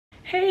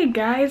Hey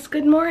guys,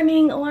 good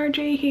morning.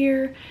 LarJ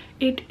here.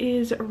 It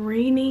is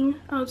raining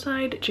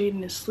outside.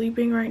 Jaden is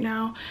sleeping right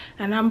now,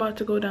 and I'm about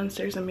to go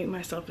downstairs and make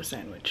myself a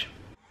sandwich.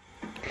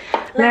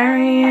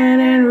 Larianne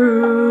and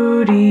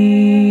Roody.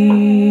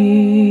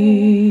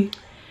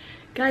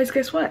 Guys,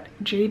 guess what?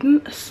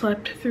 Jaden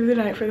slept through the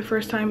night for the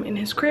first time in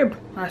his crib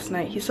last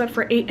night. He slept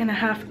for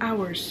 8.5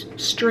 hours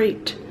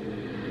straight.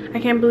 I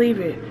can't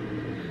believe it.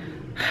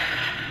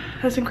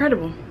 That's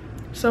incredible.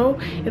 So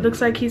it looks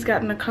like he's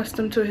gotten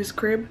accustomed to his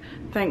crib,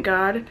 thank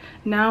God.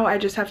 Now I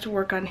just have to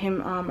work on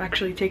him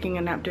actually taking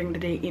a nap during the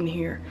day in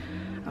here.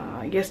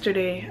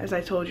 Yesterday, as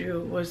I told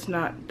you, was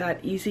not that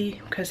easy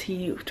because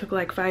he took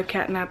like 5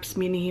 cat naps,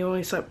 meaning he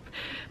only slept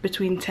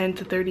between 10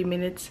 to 30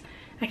 minutes.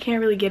 I can't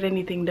really get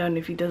anything done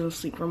if he doesn't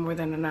sleep for more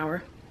than an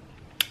hour.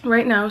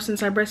 Right now,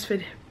 since I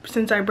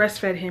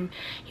breastfed him,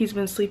 he's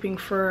been sleeping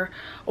for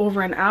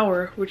over an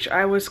hour, which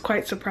I was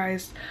quite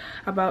surprised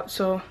about.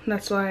 So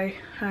that's why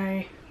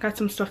I got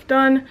some stuff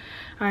done.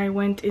 I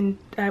went and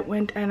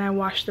I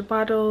washed the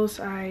bottles.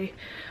 I'm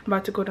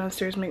about to go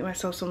downstairs and make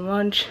myself some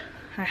lunch.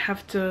 I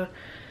have to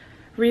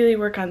really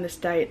work on this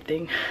diet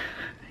thing.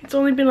 It's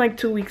only been like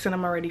 2 weeks and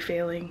I'm already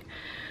failing,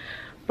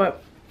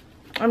 but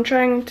I'm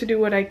trying to do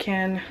what I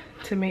can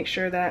to make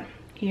sure that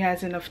he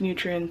has enough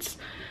nutrients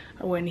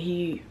when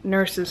he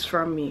nurses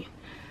from me.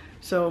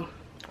 So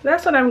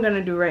that's what I'm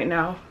gonna do right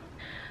now.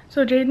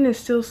 So Jaden is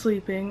still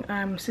sleeping.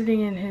 I'm sitting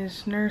in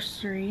his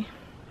nursery.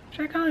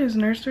 Should I call it his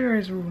nursery or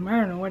his room? I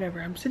don't know, whatever.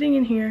 I'm sitting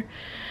in here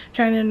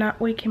trying to not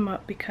wake him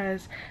up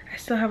because I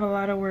still have a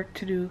lot of work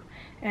to do.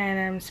 And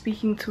I'm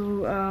speaking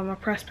to a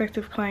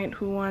prospective client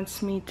who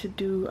wants me to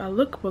do a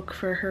lookbook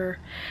for her.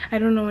 I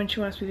don't know when she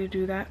wants me to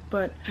do that,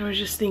 but I was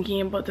just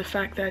thinking about the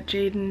fact that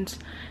Jaden's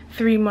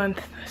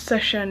 3-month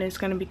session is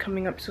going to be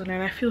coming up soon,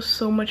 and I feel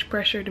so much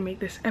pressure to make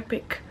this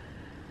epic.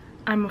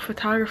 I'm a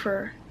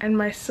photographer, and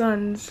my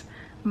son's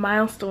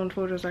milestone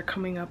photos are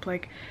coming up.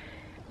 Like,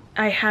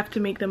 I have to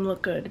make them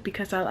look good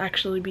because I'll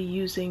actually be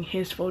using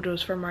his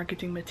photos for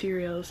marketing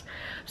materials.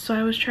 So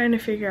I was trying to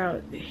figure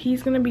out,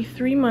 he's gonna be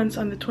 3 months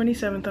on the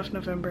 27th of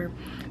November.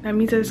 That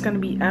means that it's gonna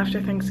be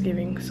after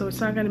Thanksgiving. So it's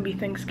not gonna be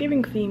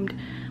Thanksgiving themed,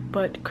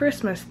 but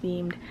Christmas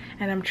themed.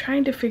 And I'm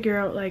trying to figure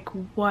out like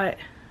what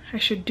I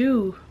should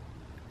do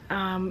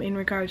in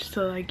regards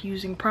to like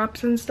using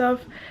props and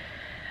stuff.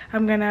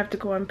 I'm gonna have to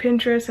go on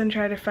Pinterest and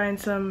try to find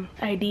some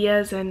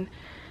ideas and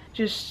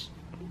just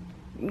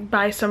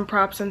buy some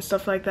props and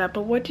stuff like that.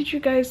 But what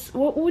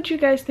would you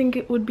guys think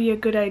it would be a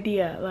good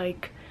idea?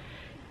 Like,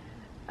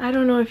 I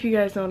don't know if you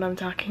guys know what I'm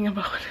talking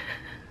about.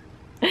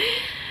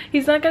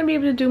 He's not gonna be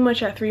able to do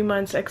much at 3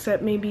 months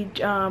except maybe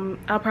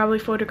I'll probably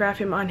photograph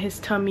him on his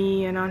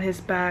tummy and on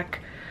his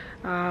back.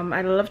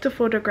 I'd love to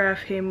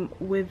photograph him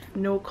with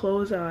no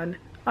clothes on,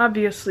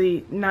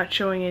 obviously not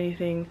showing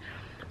anything,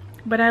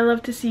 but I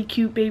love to see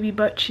cute baby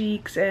butt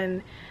cheeks,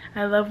 and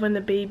I love when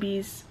the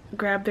babies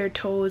grab their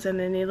toes and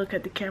then they look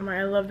at the camera.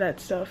 I love that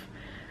stuff.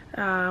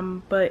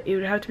 But it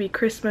would have to be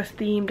Christmas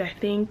themed, I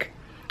think.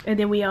 And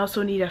then we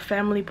also need a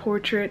family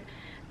portrait.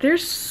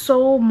 There's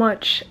so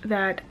much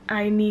that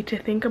I need to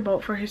think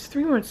about for his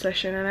 3-month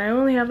session, and I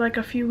only have like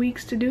a few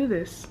weeks to do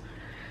this.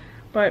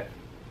 But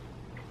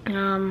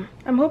I'm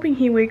hoping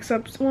he wakes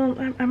up. Well,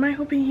 am I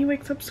hoping he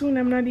wakes up soon?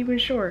 I'm not even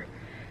sure,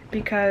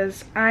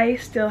 because I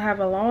still have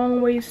a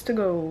long ways to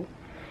go.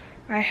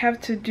 I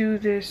have to do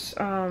this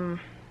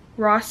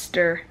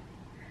roster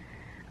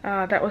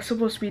that was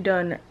supposed to be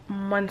done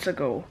months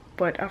ago,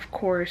 but of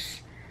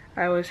course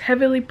I was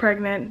heavily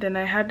pregnant, then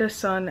I had a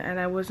son, and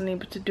I wasn't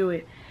able to do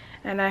it.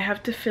 And I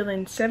have to fill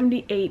in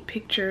 78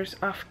 pictures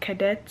of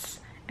cadets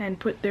and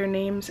put their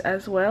names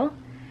as well.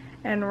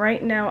 And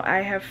right now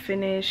I have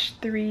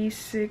finished 3,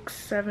 6,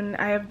 7,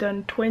 I have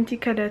done 20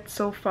 cadets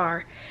so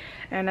far,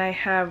 and I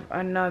have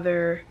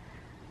another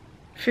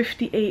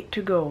 58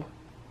 to go.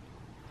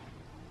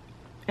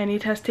 And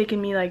it has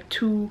taken me like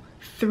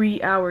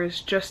 2-3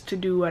 hours just to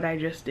do what I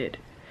just did.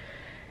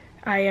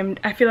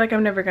 I feel like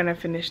I'm never gonna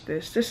finish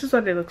this. This is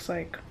what it looks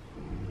like.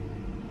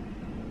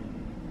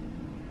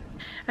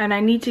 And I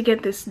need to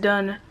get this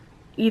done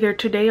either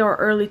today or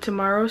early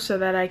tomorrow so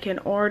that I can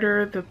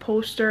order the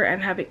poster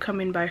and have it come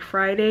in by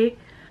Friday,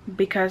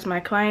 because my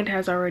client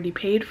has already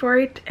paid for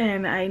it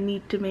and I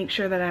need to make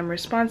sure that I'm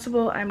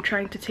responsible. I'm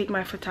trying to take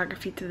my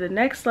photography to the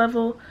next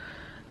level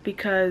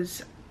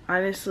because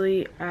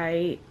honestly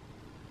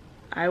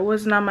I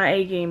wasn't on my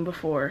A game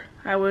before.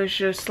 I was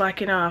just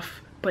slacking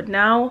off. But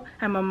now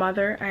I'm a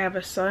mother, I have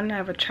a son, I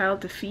have a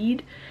child to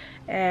feed,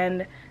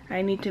 and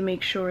I need to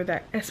make sure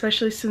that,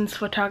 especially since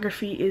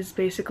photography is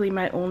basically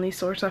my only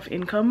source of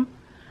income,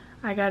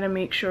 I gotta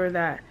make sure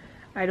that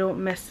I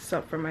don't mess this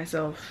up for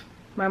myself.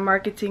 My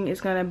marketing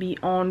is gonna be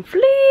on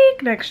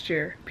fleek next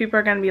year. People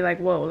are gonna be like,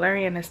 whoa,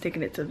 Larianne has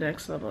taken it to the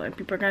next level, and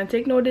people are gonna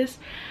take notice,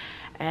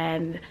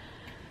 and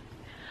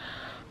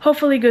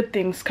hopefully good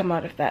things come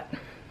out of that.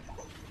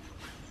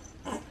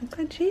 Look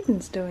what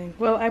Jaden's doing.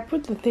 Well, I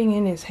put the thing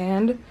in his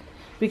hand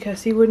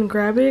because he wouldn't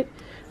grab it,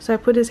 so I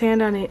put his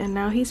hand on it and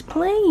now he's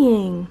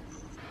playing.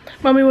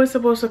 Mommy was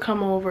supposed to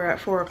come over at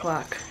 4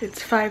 o'clock.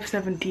 It's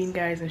 5:17,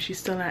 guys, and she's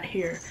still not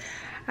here.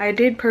 I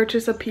did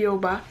purchase a P.O.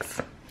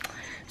 box.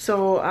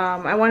 So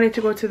I wanted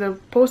to go to the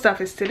post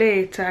office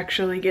today to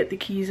actually get the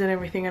keys and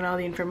everything and all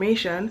the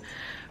information.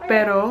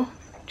 Pero,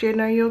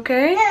 Jaden, are you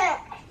okay?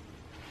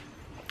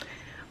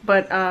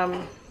 But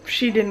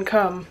she didn't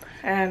come,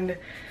 and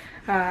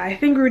I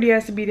think Roody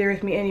has to be there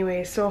with me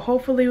anyway. So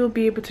hopefully we'll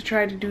be able to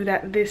try to do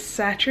that this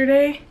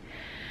Saturday.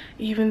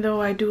 Even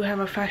though I do have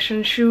a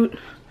fashion shoot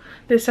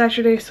this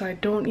Saturday, so I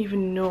don't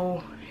even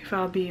know if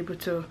I'll be able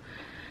to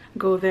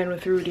go then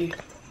with Roody.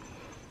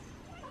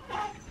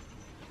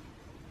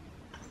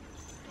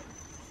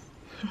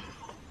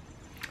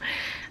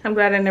 I'm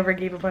glad I never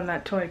gave up on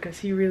that toy because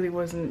he really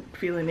wasn't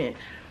feeling it.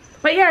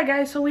 But yeah,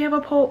 guys, so we have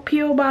a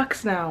P.O.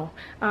 box now.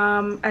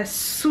 As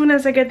soon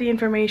as I get the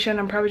information,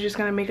 I'm probably just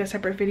gonna make a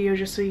separate video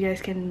just so you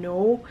guys can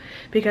know,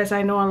 because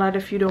I know a lot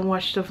of you don't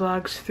watch the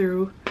vlogs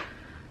through.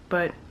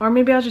 But, or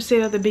maybe I'll just say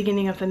it at the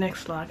beginning of the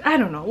next vlog. I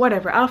don't know,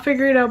 whatever. I'll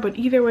figure it out, but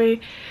either way,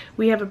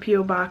 we have a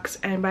P.O. box,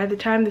 and by the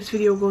time this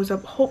video goes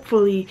up,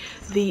 hopefully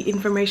the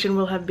information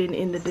will have been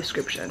in the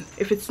description.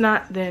 If it's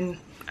not, then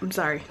I'm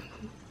sorry.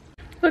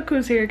 Look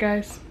who's here,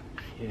 guys.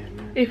 Yeah,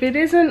 man. If it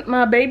isn't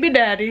my baby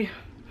daddy.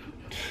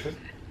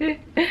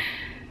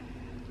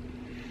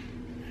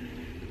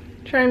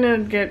 Trying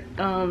to get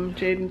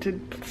Jaden to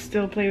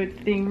still play with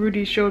the thing.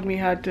 Roody showed me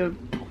how to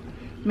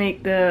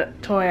make the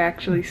toy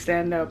actually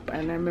stand up,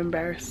 and I'm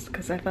embarrassed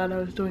because I thought I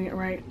was doing it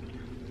right.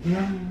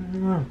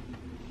 No.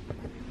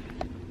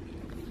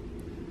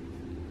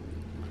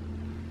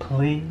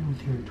 Play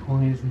with your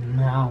toys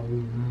now.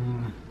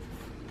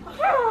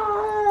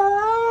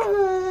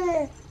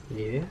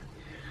 Yeah?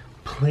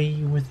 Play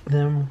with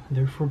them.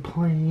 They're for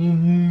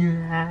playing.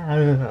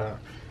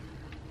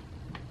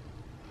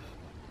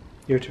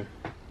 Your turn.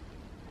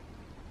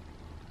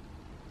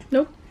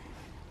 Nope.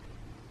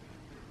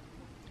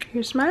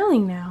 You're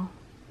smiling now.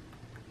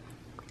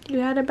 You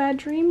had a bad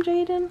dream,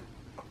 Jaden?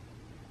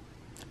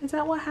 Is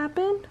that what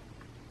happened?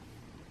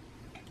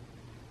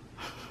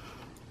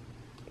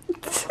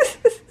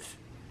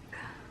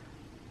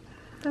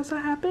 That's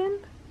what happened?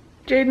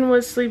 Jaden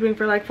was sleeping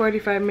for like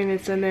 45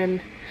 minutes and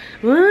then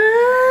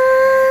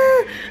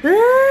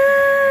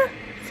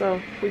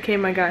so we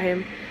came and got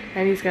him,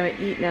 and he's gonna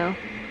eat now.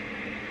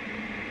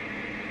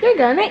 You're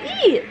gonna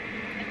eat!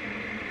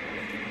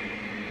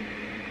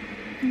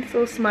 He's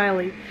so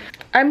smiley.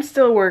 I'm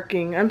still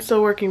working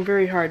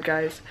very hard,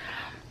 guys.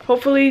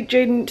 Hopefully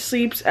Jaden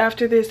sleeps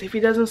after this. If he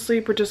doesn't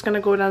sleep, we're just gonna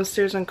go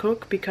downstairs and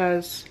cook,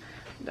 because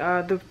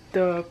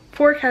the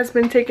pork has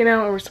been taken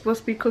out and we're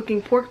supposed to be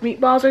cooking pork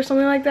meatballs or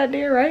something like that,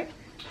 dear, right?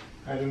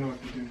 I don't know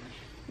what to do.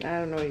 I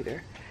don't know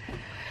either.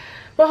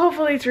 But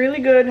hopefully it's really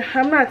good.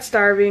 I'm not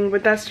starving,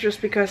 but that's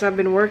just because I've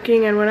been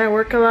working, and when I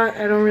work a lot,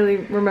 I don't really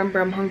remember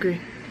I'm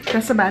hungry.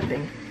 That's a bad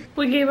thing.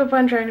 We gave up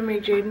on trying to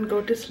make Jaden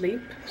go to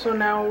sleep, so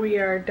now we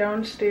are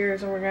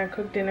downstairs and we're gonna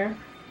cook dinner.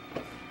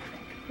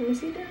 Let me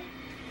see that.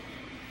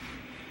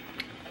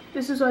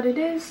 This is what it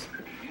is.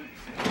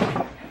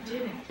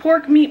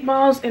 Pork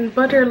meatballs and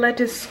butter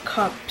lettuce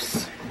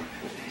cups.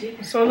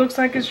 So it looks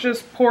like it's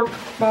just pork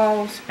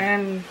balls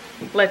and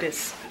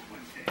lettuce.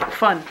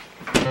 Fun.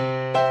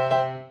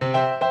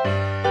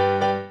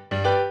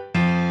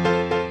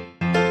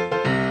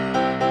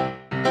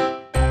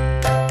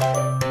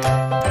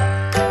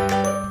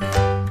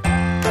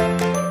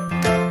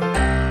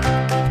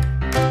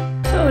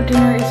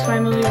 Dinner is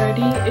finally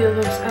ready. It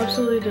looks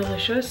absolutely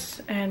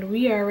delicious, and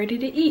we are ready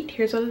to eat.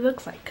 Here's what it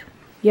looks like.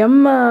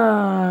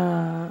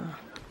 Yumma!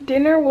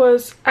 Dinner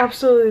was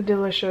absolutely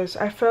delicious.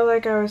 I felt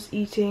like I was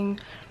eating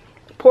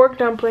pork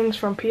dumplings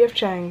from P.F.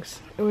 Chang's.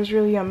 It was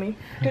really yummy.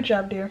 Good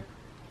job, dear.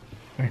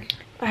 Thank you.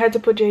 I had to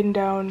put Jaden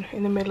down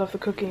in the middle of the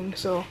cooking,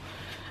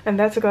 and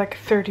that took like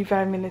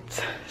 35 minutes.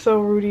 So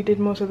Roody did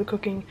most of the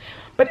cooking.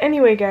 But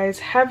anyway, guys,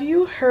 have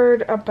you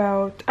heard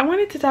about... I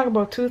wanted to talk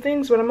about two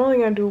things, but I'm only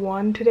going to do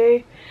one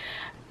today.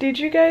 Did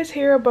you guys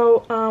hear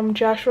about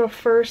Joshua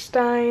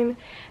Feuerstein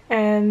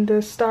and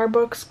the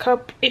Starbucks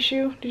cup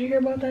issue? Did you hear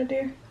about that,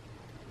 dear?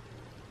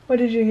 What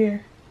did you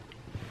hear?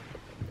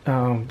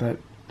 That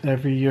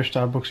every year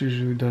Starbucks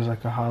usually does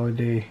like a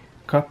holiday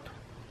cup.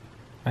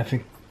 I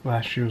think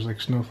last year was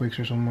like snowflakes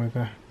or something like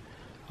that.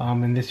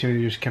 And this year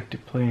they just kept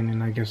it plain,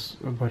 and I guess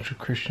a bunch of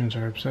Christians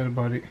are upset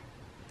about it.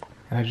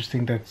 And I just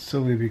think that's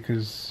silly,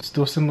 because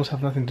those symbols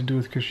have nothing to do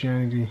with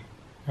Christianity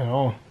at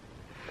all.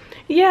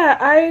 Yeah,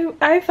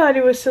 I thought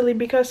it was silly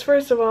because,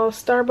 first of all,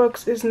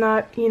 Starbucks is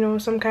not, you know,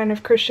 some kind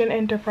of Christian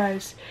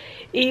enterprise.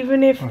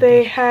 Even if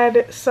they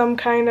had some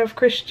kind of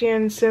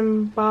Christian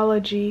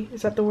symbology,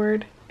 is that the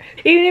word?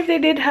 Even if they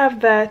did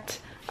have that,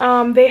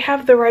 they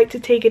have the right to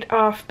take it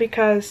off,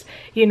 because,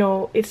 you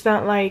know, it's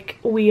not like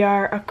we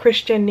are a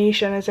Christian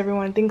nation as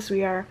everyone thinks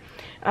we are.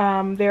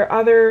 There are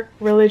other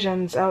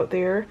religions out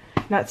there.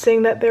 Not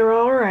saying that they're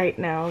all right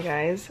now,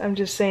 guys. I'm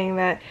just saying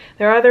that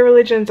there are other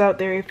religions out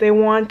there. If they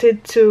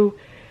wanted to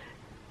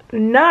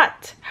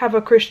not have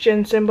a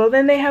Christian symbol,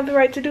 then they have the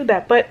right to do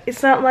that. But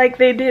it's not like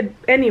they did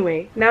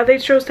anyway. Now they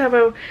chose to have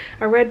a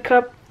red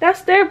cup.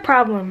 That's their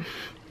problem.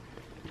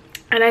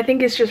 And I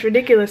think it's just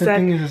ridiculous the that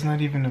thing is, it's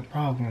not even a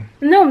problem.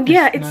 No,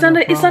 yeah, it's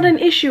not an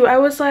issue. I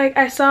was like,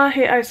 I saw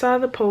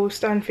the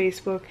post on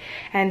Facebook,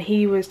 and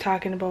he was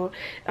talking about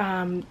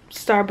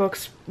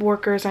Starbucks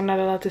workers are not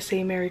allowed to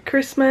say Merry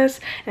Christmas,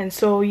 and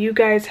so you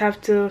guys have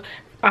to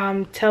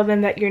tell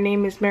them that your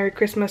name is Merry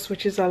Christmas,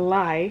 which is a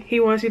lie. He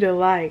wants you to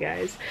lie,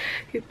 guys.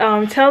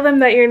 Tell them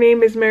that your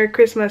name is Merry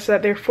Christmas, so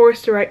that they're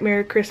forced to write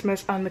Merry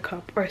Christmas on the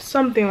cup or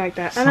something like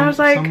that. And I was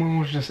like, someone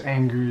was just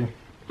angry.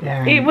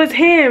 Yeah. It was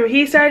him.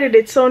 He started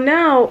it. So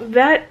now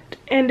that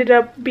ended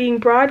up being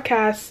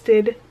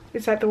broadcasted,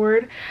 is that the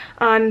word,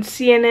 on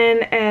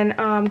CNN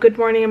and Good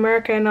Morning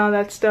America and all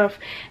that stuff.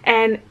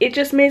 And it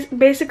just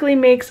basically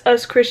makes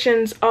us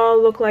Christians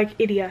all look like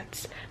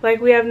idiots.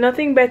 Like we have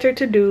nothing better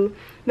to do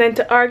than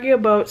to argue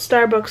about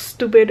Starbucks'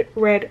 stupid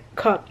red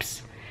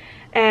cups.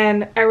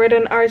 And I read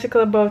an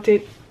article about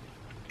it.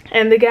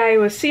 And the guy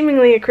was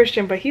seemingly a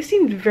Christian, but he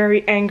seemed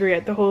very angry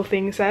at the whole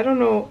thing. So I don't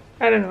know.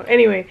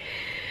 Anyway.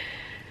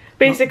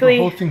 Basically,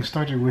 the whole thing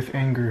started with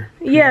anger.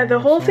 Yeah, the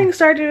whole thing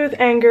started with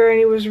anger, and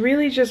it was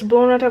really just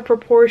blown out of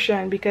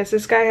proportion because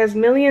this guy has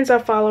millions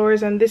of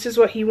followers, and this is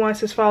what he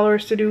wants his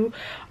followers to do: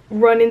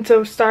 run into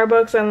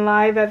Starbucks and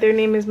lie that their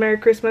name is Merry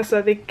Christmas so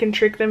that they can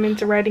trick them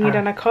into writing it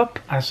on a cup.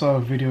 I saw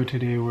a video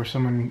today where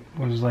someone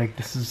was like,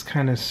 this is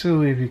kind of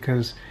silly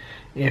because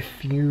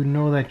if you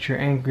know that you're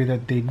angry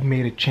that they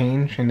made a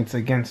change and it's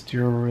against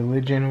your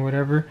religion or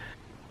whatever,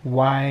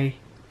 why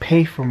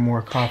pay for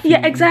more coffee?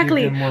 Yeah,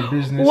 exactly. Give them more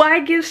business?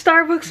 Why give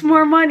Starbucks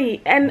more money?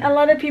 And a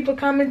lot of people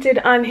commented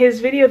on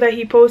his video that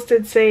he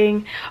posted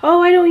saying, oh,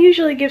 I don't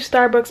usually give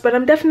Starbucks, but I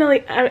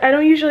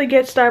don't usually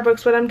get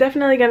Starbucks, but I'm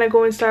definitely gonna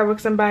go in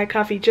Starbucks and buy a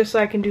coffee just so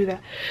I can do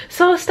that.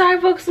 So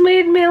Starbucks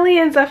made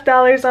millions of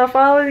dollars off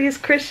all of these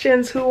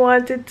Christians who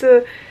wanted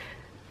to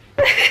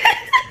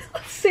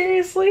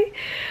seriously.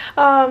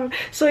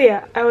 So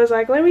yeah, I was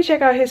like, let me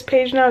check out his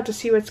page now to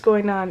see what's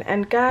going on.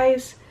 And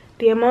guys,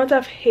 the amount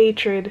of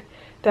hatred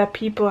that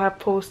people have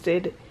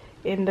posted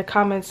in the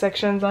comment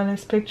sections on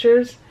his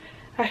pictures,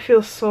 I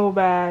feel so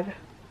bad.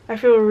 I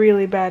feel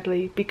really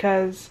badly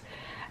because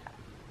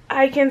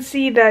I can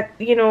see that,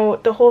 you know,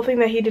 the whole thing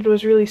that he did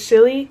was really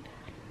silly,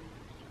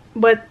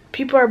 but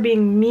people are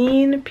being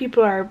mean,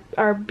 people are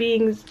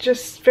being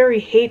just very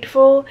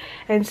hateful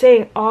and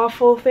saying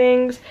awful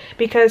things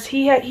because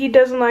he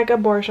doesn't like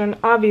abortion.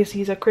 Obviously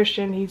he's a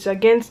Christian, he's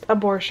against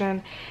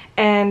abortion.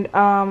 And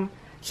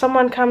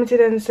someone commented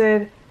and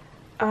said,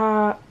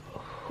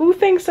 who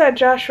thinks that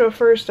Joshua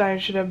Feuerstein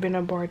should have been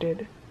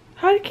aborted?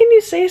 How can you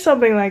say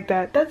something like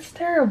that? That's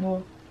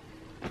terrible.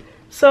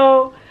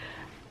 So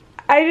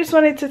I just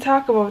wanted to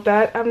talk about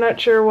that. I'm not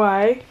sure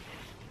why,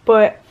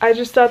 but I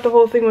just thought the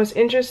whole thing was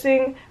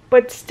interesting.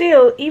 But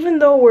still, even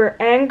though we're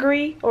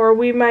angry or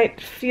we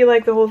might feel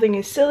like the whole thing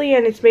is silly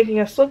and it's making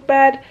us look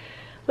bad,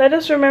 let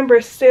us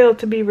remember still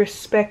to be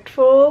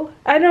respectful.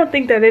 I don't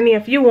think that any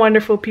of you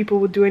wonderful people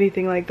would do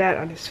anything like that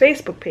on his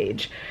Facebook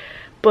page,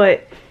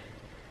 but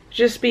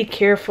just be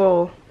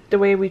careful the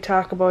way we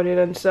talk about it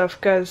and stuff,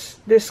 because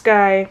this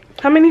guy,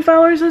 how many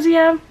followers does he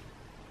have?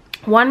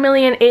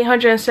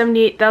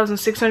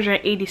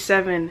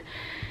 1,878,687.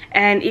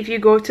 And if you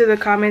go to the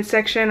comment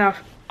section of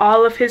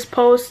all of his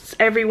posts,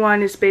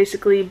 everyone is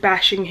basically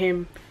bashing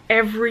him.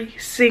 Every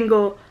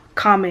single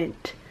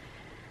comment.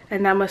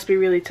 And that must be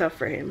really tough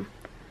for him.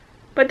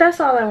 But that's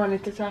all I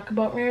wanted to talk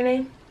about,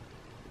 Marinade.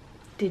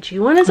 Did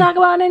you want to talk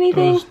about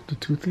anything? Those the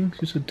two things?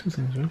 You said two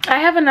things, right? I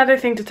have another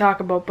thing to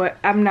talk about, but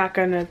I'm not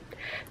going to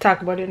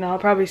talk about it now. I'll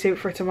probably save it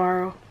for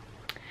tomorrow.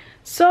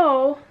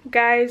 So,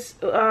 guys,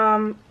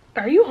 are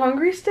you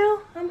hungry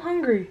still? I'm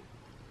hungry.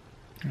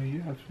 Yeah,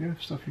 you have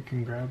stuff you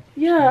can grab.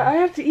 Yeah, I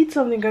have to eat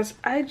something because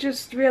I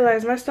just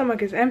realized my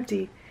stomach is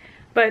empty.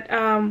 But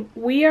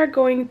we are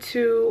going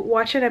to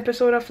watch an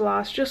episode of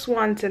Lost, just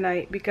one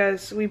tonight,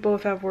 because we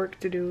both have work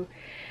to do.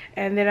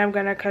 And then I'm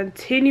going to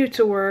continue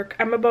to work.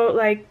 I'm about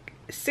like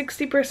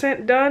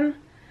 60% done,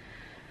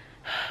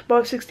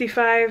 about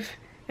 65,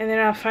 and then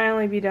I'll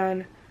finally be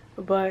done.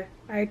 But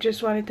I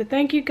just wanted to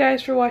thank you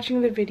guys for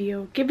watching the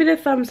video. Give it a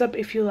thumbs up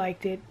if you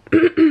liked it.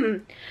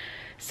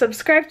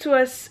 Subscribe to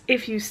us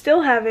if you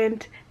still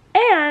haven't,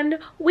 and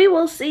we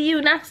will see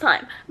you next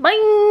time. Bye.